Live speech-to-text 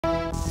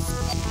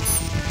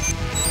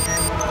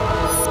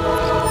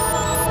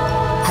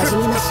始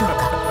めましょう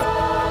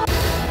か。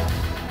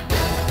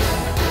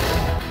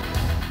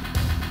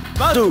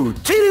バトル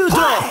チリュード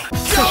よかっ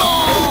た。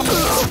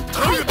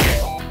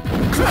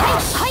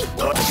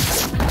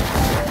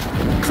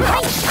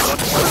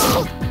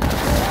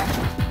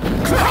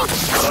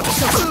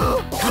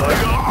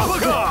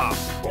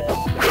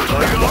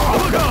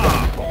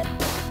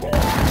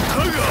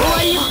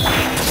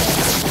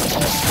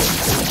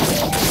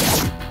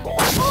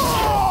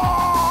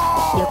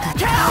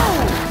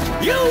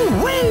You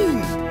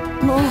win!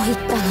 もう行っ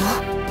たの？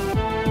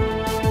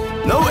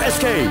 No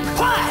escape!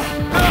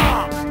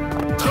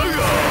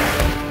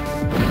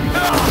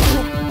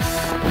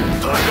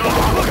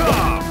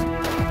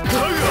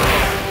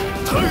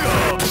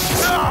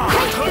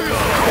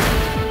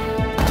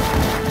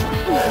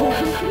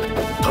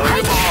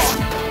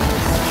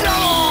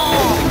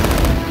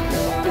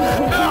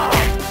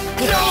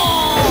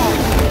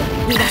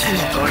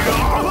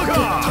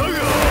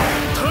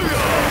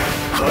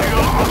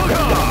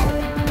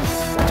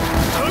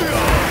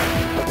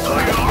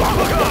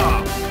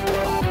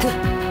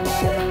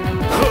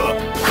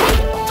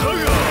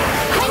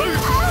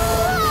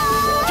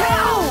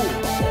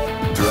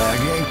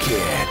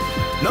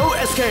 No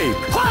escape!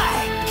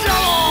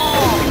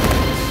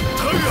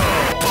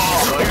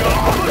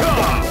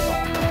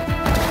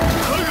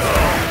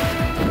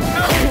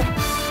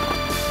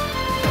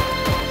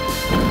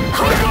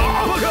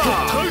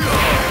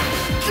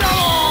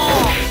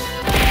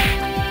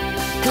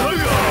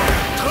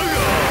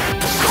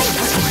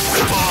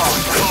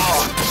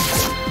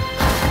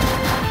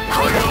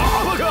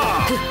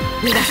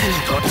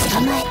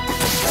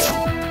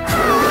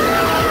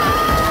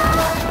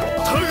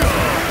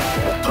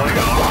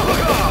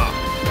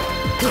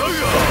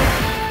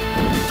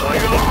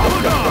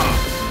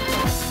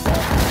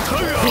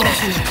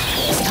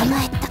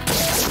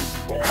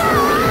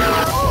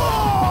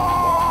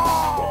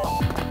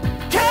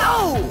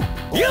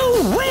 You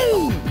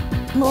win!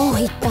 もう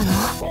行ったの？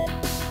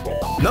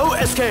 No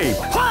escape!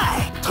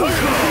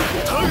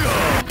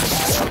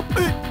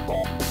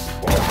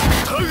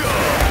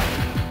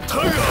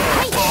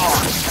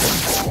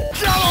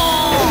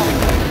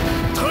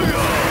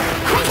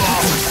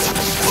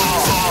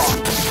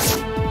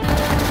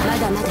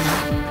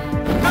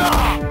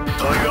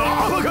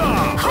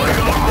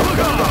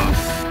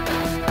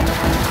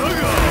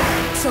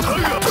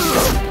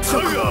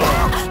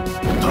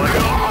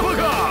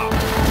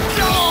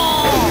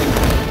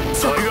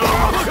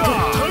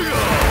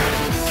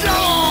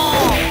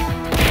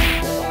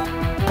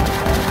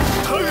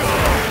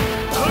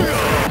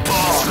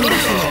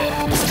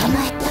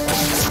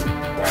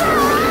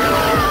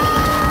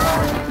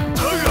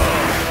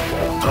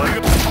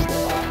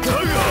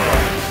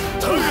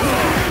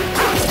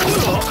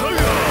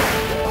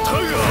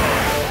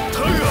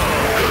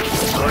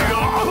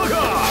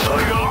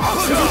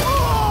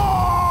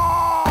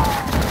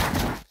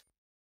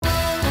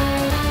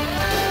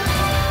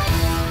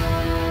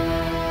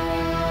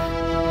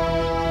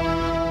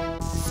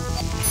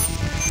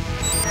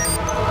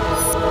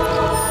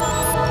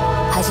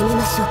始め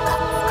ましょうか。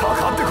か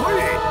かってこい。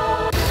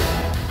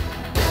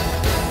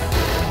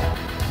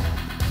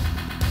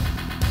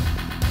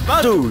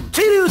バトル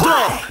チリュード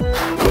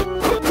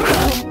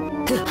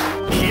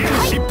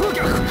疾風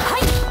脚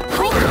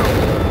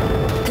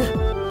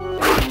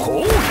後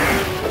編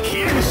飛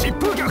燕疾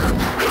風脚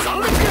三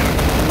連剣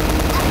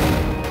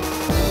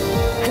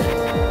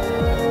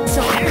飛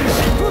燕疾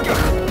風脚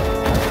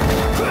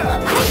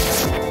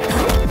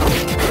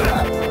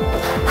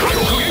極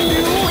限流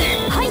奥義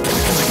飛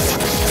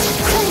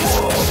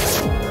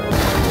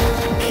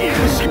燕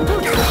疾風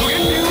脚極限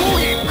流奥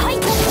義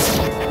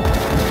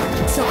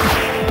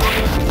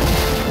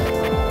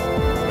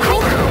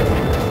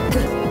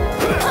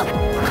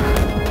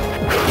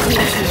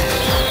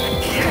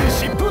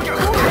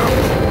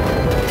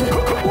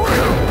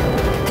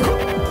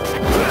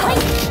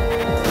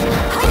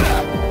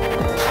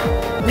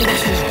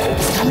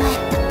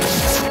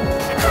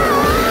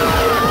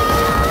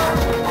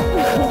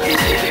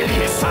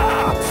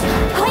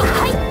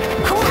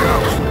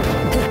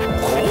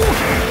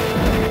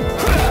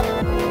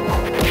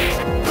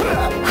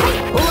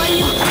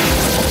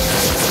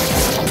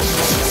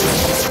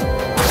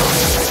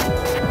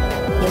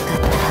よかっ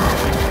た。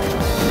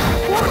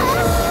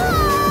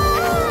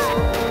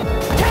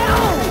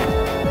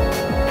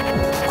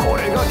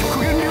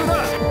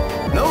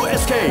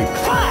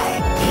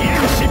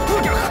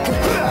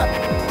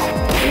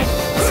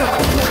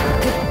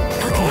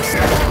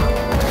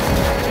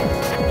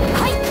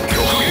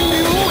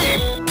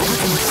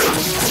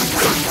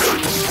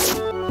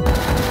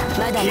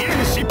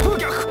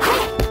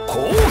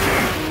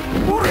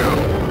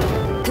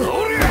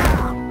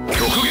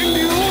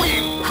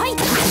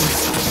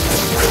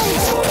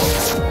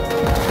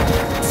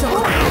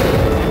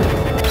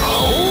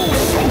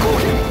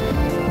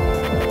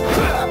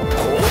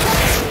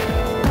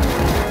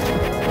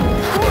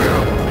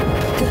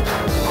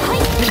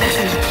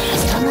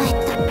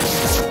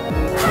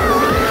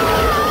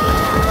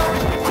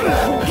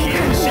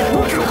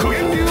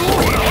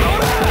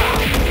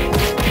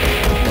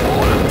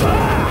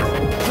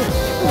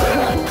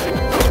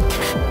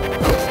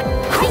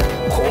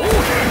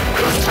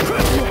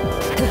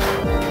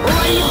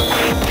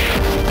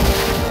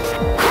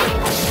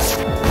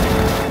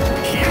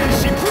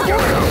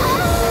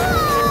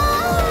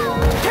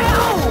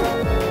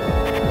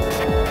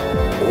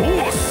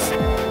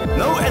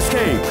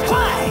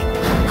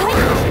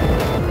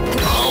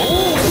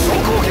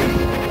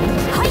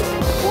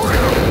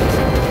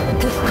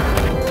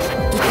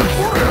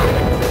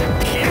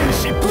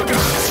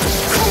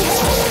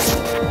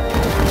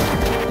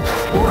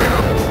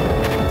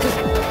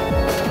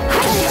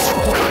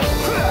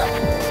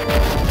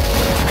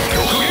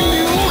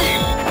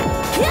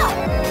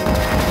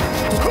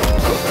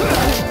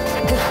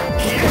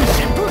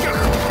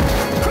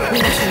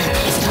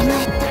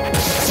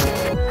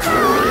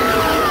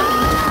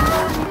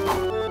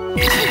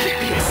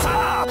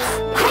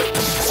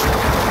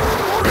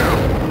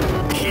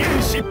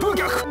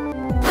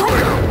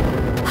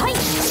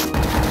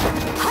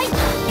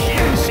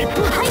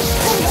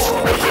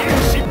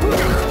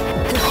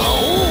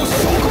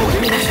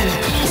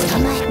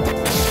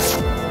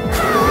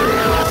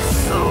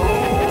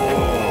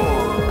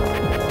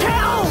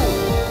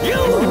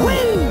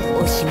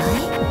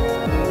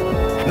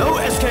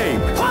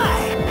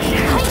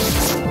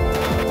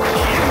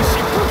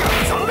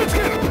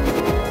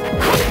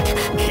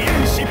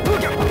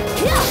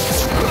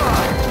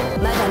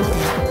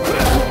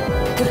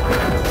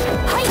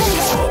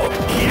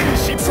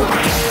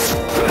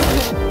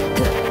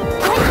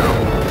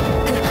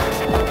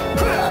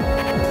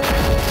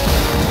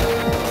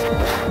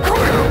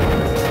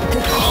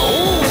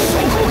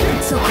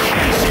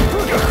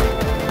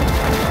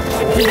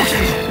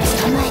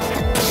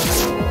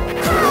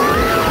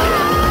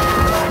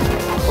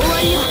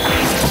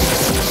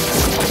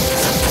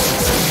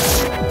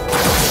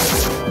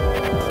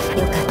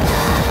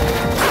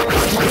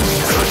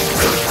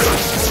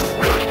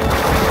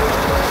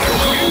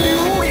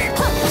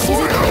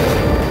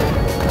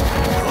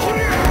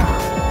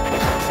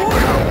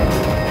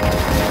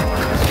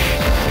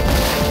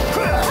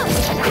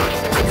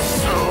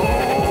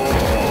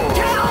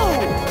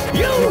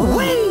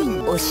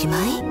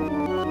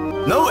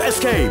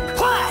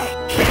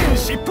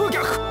疾風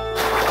脚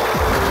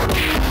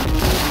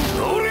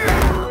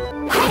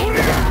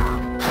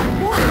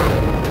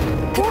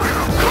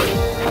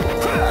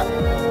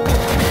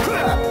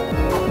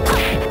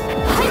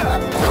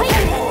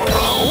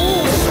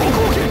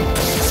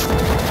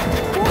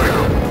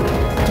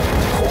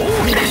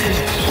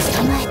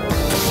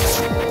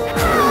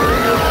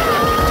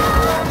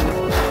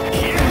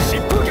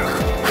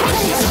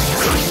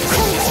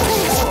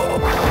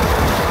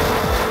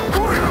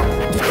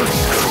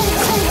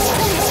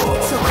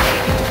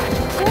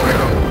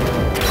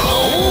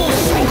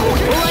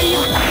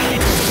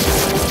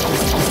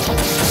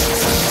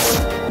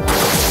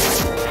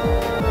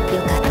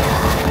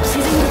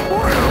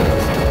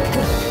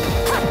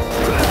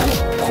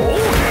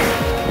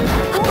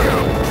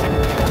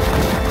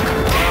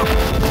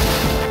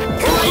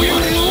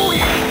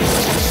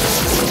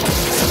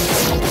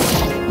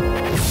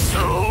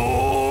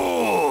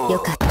よ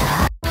かった。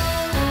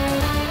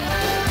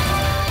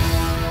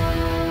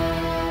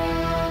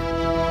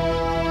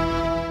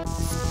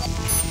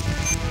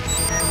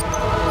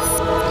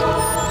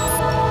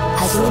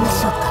始めま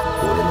しょうか。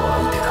俺の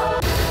相手か。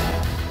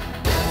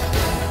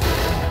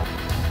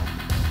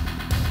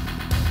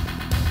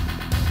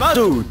バ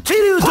トルチリ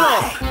ュードロッ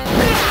プ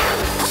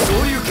そう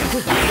いう剣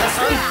皆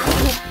さん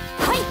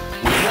はい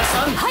皆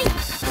さんはいはい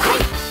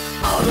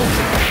ハード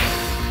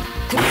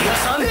皆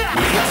さん皆さ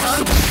ん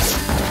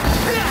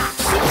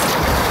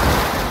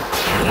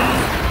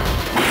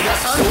皆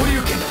さんそうい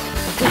う剣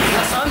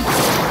皆さん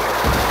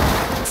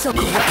そう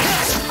か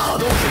ハー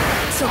ド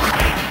そうか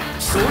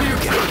そういう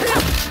剣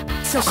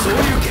そうかそういう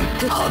剣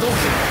ハード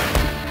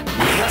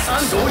皆さ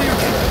んそういう剣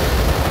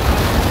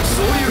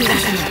そういう剣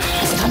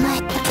捕まえ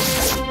た。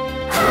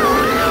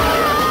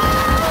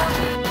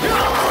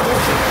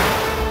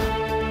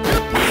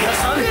皆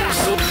さん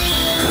そう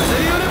崩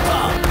れよれ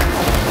ば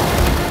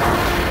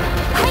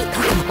はい終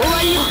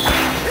わりよ。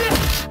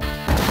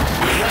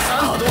皆さん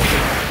ハード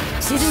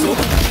沈んで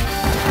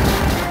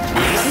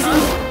皆さん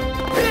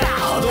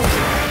ハード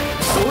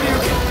そういう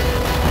剣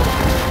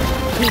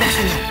皆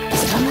さん捕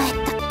まえた。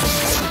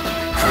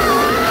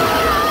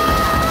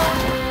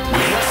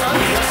皆さん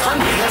皆さん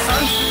皆さん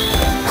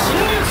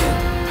侵入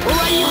終わ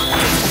りよ。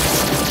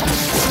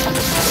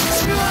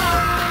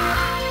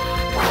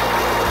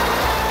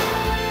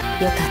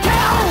よかった。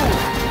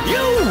 You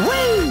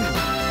win!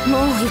 もう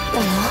行っ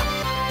たの？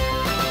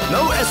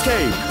 No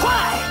escape!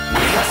 Why?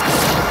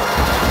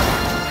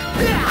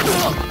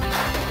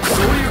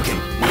 そういう剣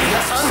皆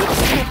さん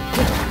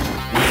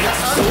皆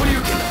さんそうい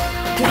う剣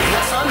皆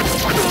さん皆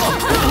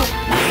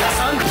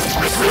さん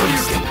そういう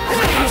剣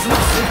夏の戦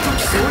闘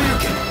機そういう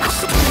剣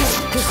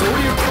そう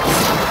いう剣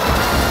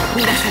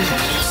皆さん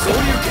そういう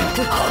剣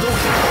波動拳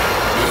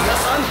皆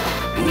さん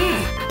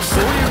そ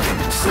ういう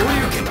剣そういう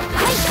剣夏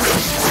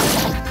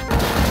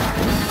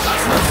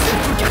の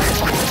戦闘機波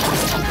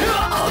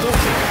動拳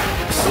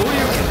そういう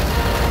剣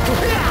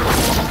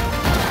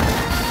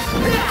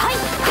はい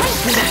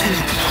皆さん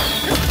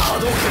波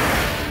動拳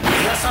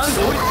皆さん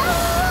そういう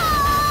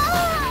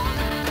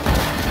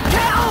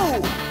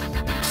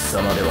貴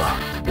様では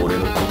俺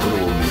の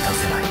心を満た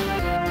せない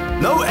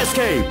No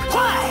escape!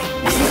 Why?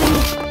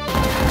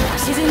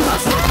 沈んで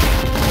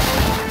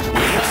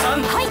皆さ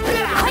んはい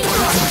はい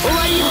終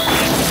わりよ。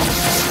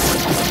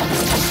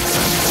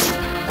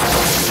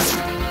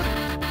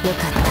よ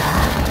かった。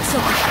そ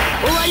う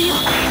終わりよ。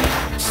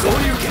そういう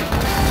剣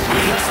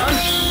皆さん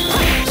侵入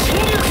剣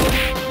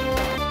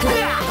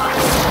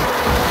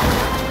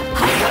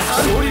皆さ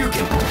んそういう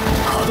剣波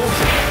動拳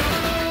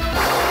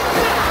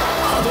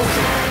波動拳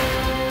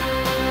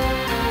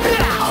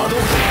波動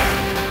拳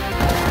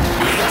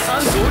皆さ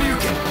んそういう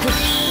剣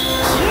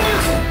侵入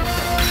剣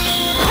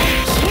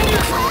侵入剣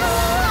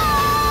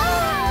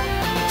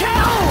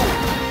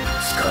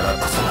力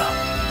こそが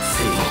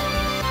正義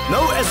No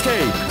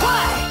escape!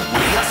 Why?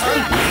 皆さん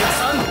皆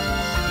さん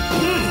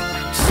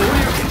そういう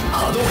剣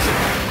波動拳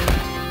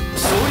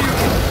そういう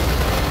剣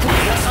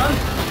皆さん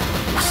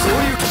そうい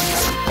う剣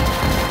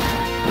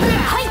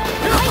はい波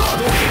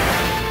動拳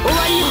終わ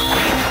りよ。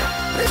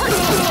皆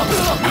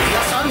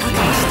さんそう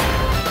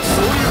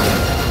いう剣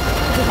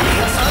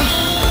皆さん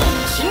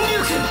侵入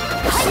剣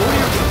そういう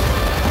剣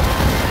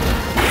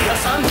皆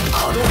さん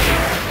波動拳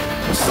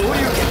そういう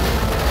剣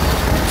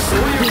そう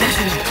いう剣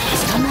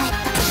捕まえ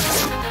た。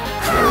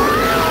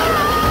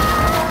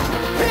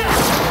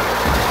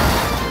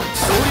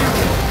そういう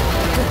剣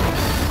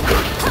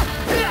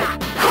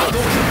波動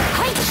拳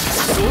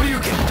そういう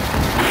剣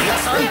皆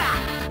さん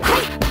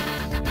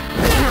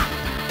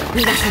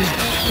皆さん捕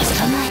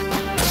まえた。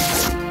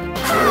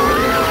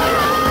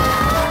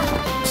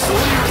そうい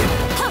う剣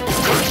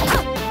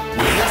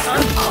皆さん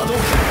波動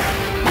拳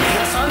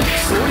皆さんそ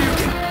ういう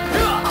剣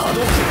波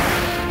動拳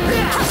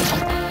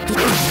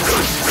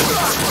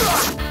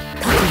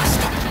覚悟し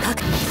て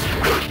覚悟。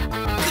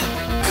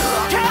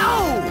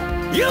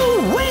 You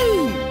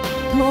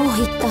win! もう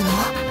行ったの？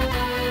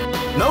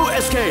 No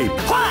escape!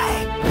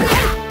 Why?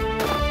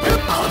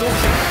 波動拳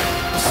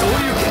そうい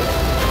う剣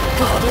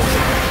波動拳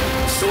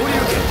そういう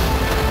剣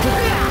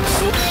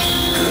そう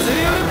崩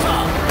れよれ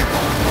ば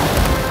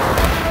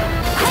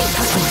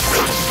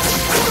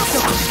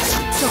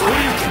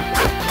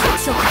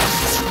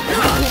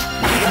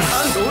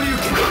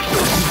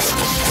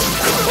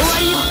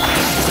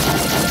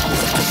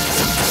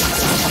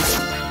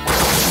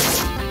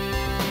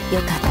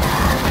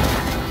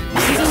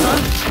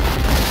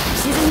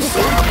沈んでし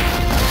まう。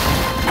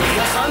逃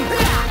がさん。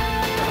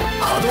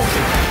波動拳。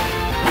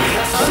逃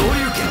がさん。昇竜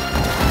拳。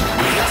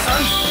逃がさん。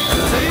グ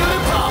ゼリオル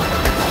パー。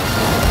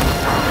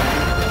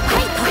は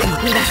い、覚悟。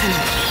逃がさな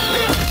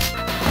い。